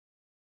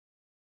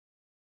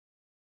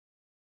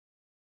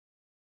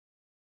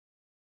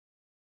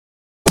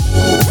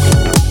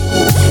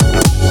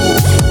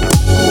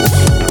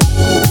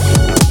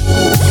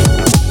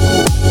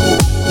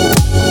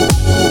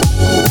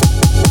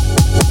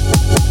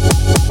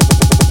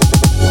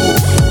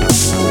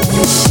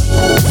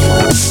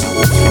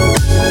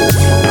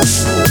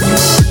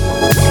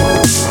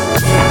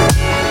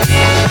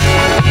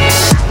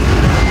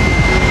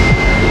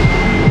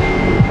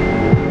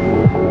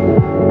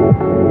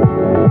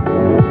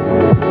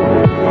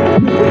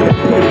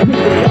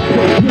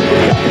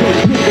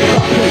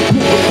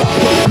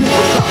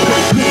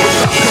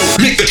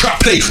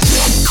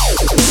safe.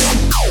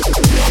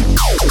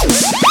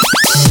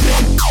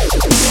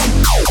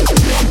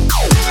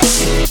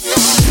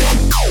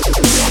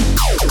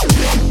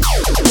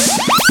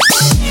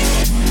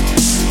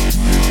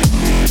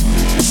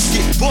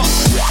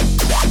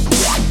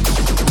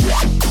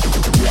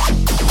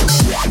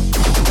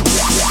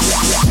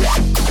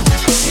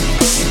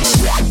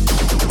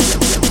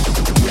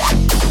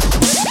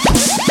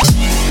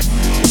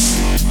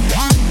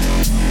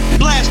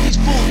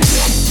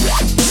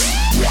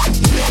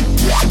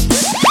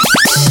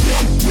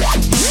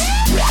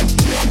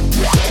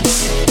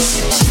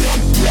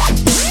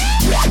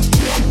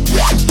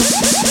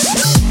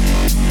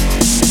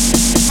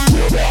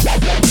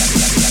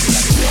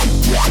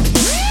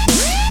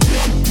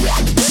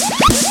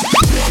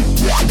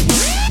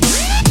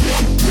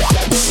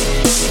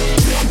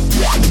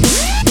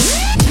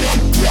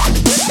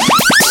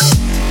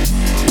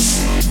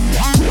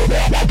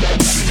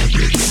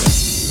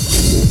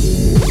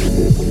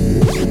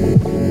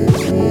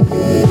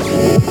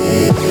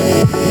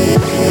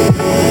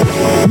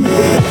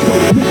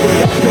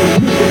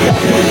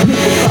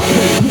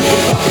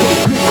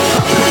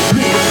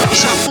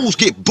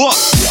 Get bucked.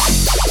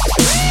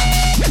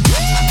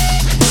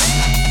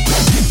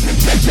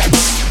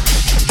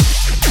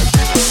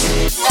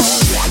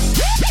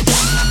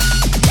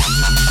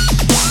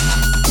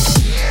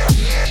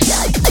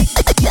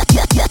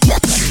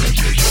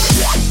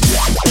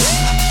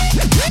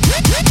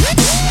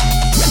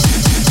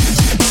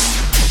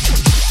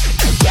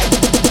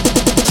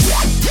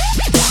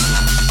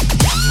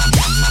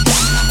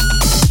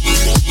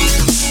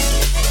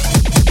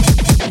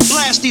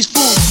 Blast these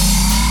fools.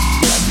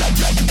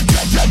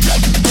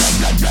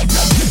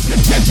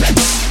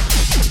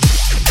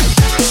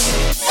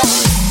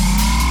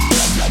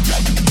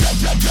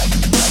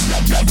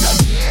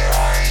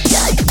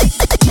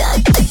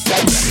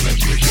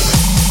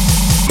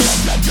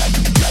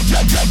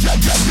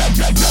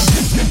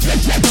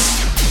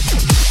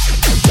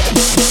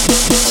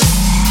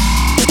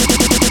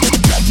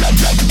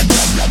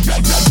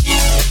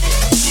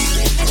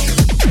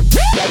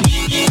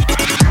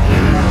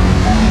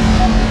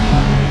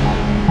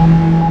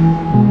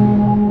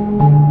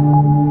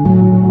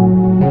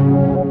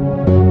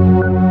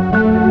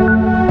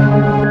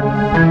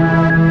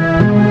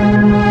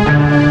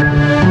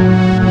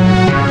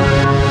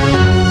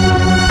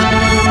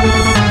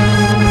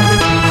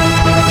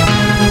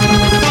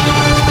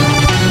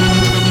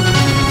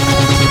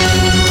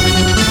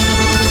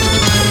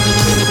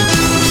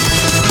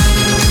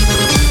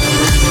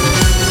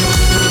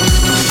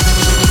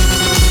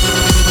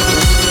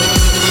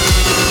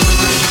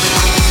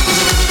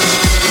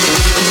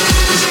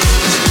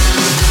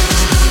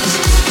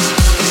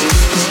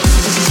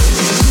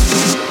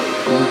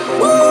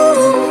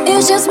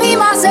 Just me,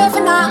 myself,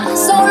 and I.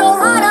 Solo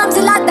ride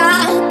until I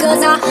die.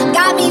 Cause I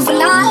got me for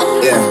life.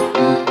 Yeah.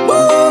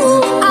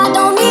 Woo, I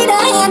don't need a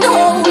hand to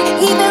hold.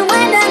 Even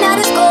when the night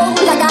is cold,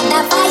 I got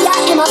that fire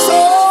in my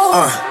soul.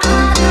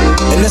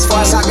 And as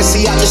far as I can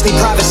see, I just need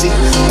privacy.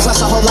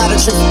 Plus a whole lot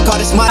of truth, call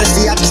this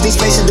modesty. I just need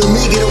space to do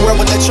me, get a world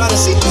what they're trying to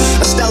see.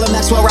 A Stella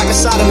Maxwell right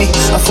beside of me.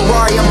 A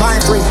Ferrari, I'm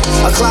buying 3.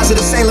 A closet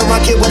of Saint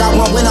Laurent, get what I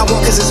want when I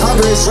want, cause this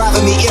hunger is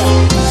driving me, yeah.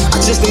 I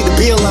just need to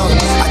be alone,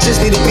 I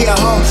just need to be at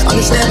home.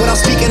 Understand what I'm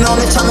speaking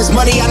on, if time is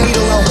money, I need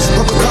a loan.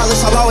 But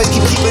regardless, I'll always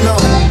keep keeping on.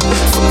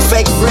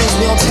 Fake friends,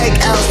 we don't take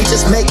L's, we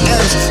just make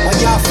M's. While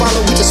y'all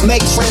follow, we just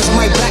make friends. I'm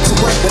right back to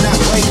work, but not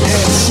break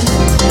ends.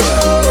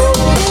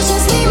 It's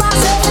just me,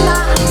 myself, and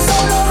I.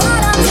 Solo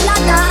ride until I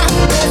die.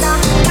 Cause I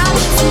got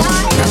me for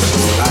life.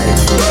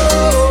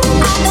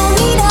 I don't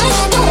need a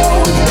hand to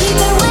hold.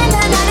 Even when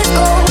the night is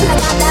cold, I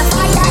got that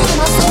fire in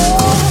my soul.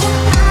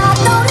 I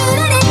don't need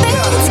anything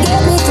to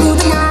get me through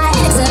the night,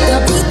 except the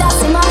beat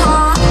that's in my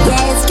heart.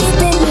 Yeah, it's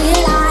keeping me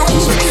alive.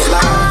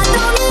 I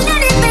don't need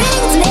anything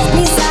to make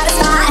me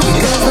satisfied,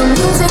 cause the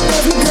music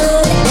feels me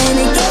good and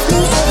it gets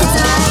me every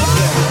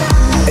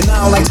time. And I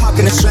don't like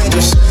talking to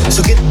strangers,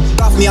 so get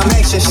off me, I'm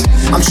anxious.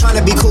 I'm trying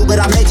to be cool, but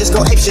I may just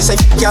go apeshit. Say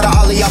y'all to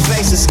all of y'all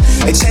faces.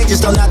 It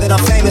changes though now that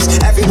I'm famous.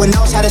 Everyone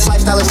knows how this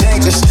lifestyle is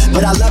dangerous,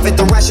 but I love it,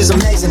 the rush is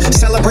amazing.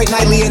 Celebrate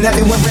nightly and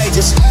everyone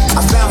rages.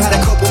 I found how to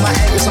cope with my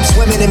angers. I'm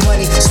swimming in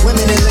money,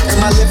 swimming in liquor,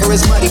 my liver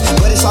is muddy.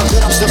 But it's all good,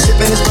 I'm still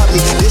sipping this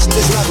bubbly. This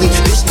shit is lovely,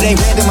 this shit ain't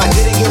random, I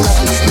didn't get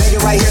lucky. Made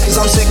it right here cause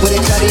I'm sick with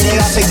it, cutty.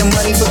 They all take the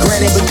money for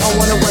granted, but don't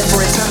wanna work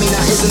for it. Tell me now,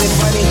 isn't it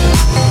funny?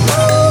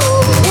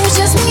 It's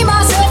just me,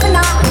 myself,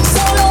 and I.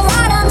 Solo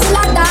ride until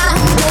I die.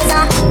 Cause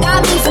I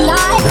got me for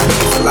life.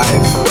 For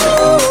life.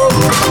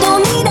 I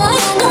don't need a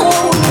hand to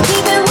hold.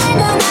 Even when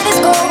the night is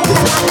cold, I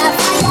got that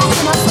fire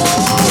in my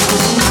soul.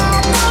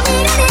 I don't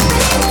need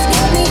anything to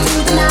get me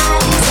through the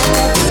night, except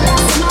the beat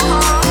that's in my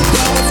heart.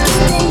 Yeah, it's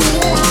keeping me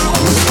alive.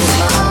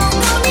 I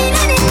don't need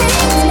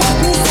anything to make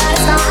me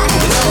satisfied.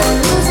 The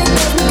music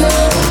feels me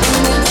good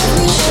and it gets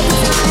me every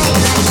time.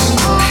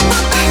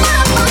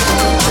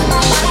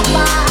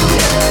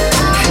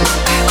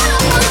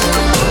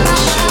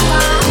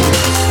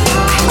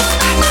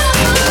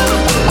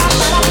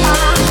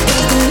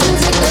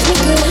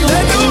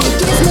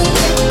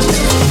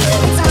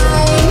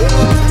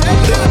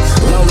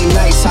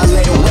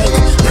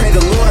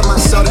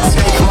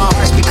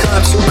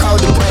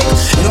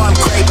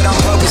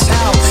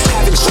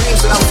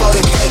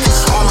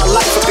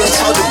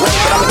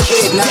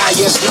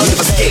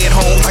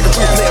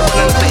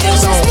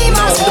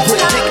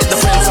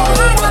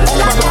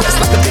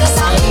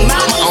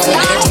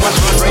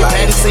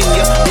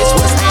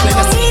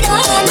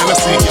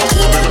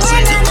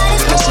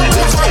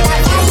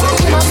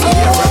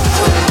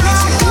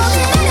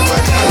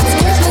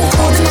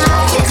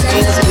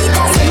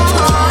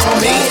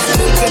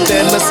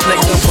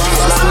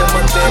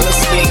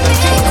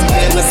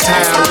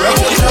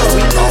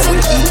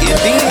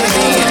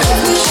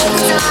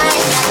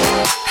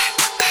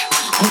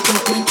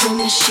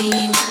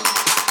 machine.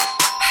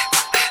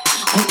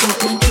 I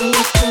got my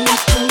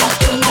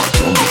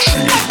drum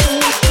machine.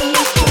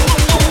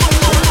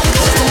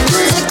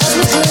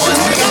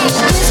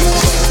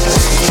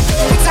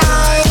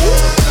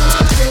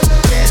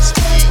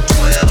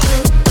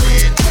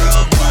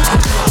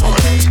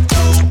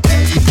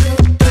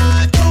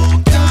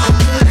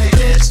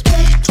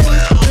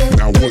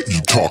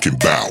 Talking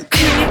about.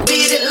 Can you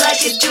beat it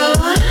like a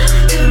drum?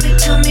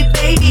 Tell me,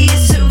 baby,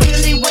 is it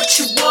really what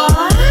you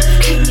want?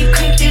 Can you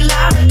crank it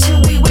louder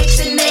till we wake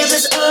the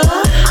neighbors up?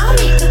 I'll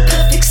make the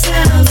perfect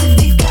sounds if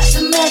you've got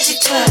the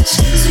magic touch,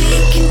 so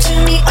you can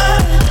turn me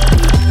up.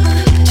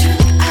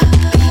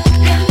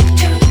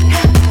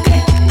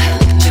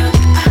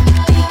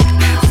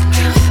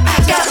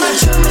 I got my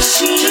drum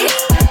machine.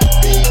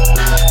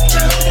 I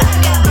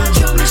got my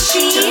drum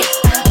machine.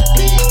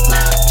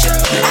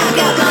 I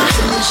got my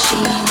drum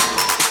machine.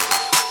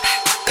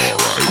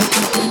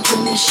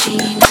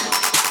 Machine.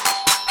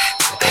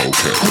 Okay.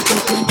 I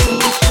got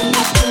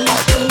my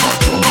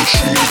drum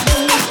machine.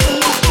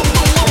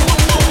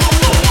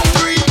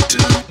 3, 2,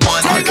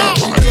 1. I got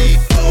my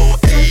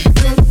 808,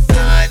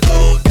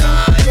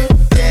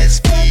 909,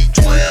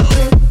 SP12,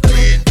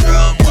 wind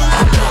drum.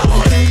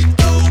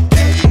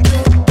 808,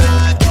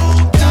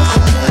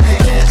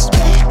 909,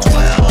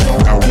 SP12.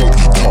 Now what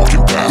you talking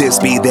about? This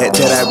be that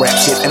Jedi rap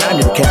shit, and I'm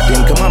your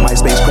captain. Come on my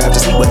spacecraft to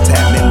see what's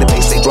happening. The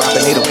bass they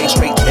dropping, 808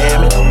 straight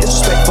jamming.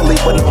 Disrespectfully,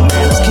 but no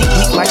manners. Keep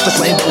heat like the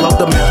flame below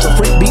the mantle.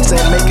 Freak beats and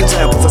make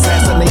examples.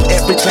 Assassinate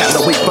every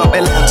channel. We from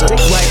Atlanta.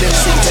 Take right in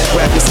seats and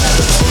grab your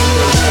sandals.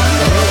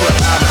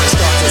 I might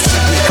start to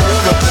see me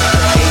clearer.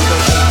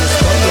 808 is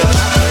playing.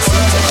 I can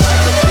see it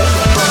like a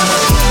feeling from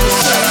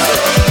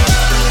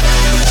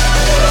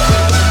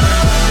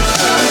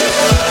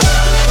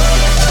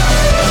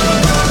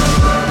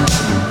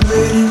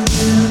waiting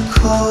in the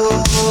car,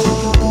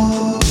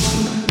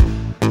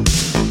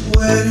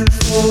 waiting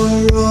for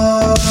a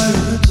ride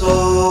at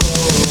all.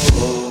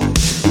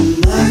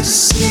 Like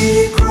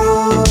city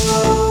grows,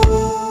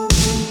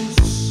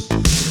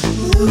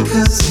 look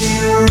at the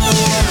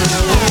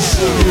horizon.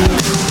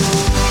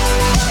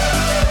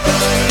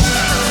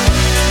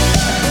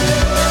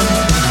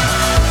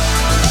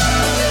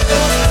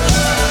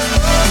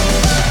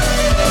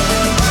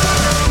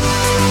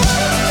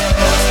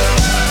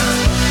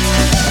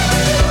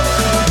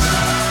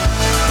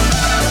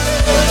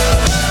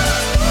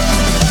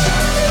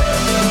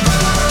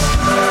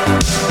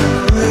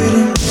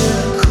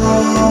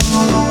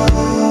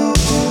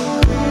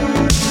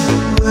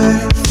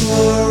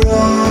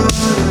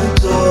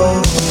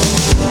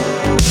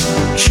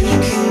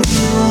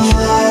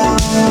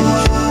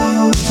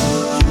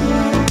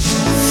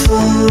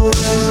 Follow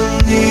the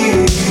need.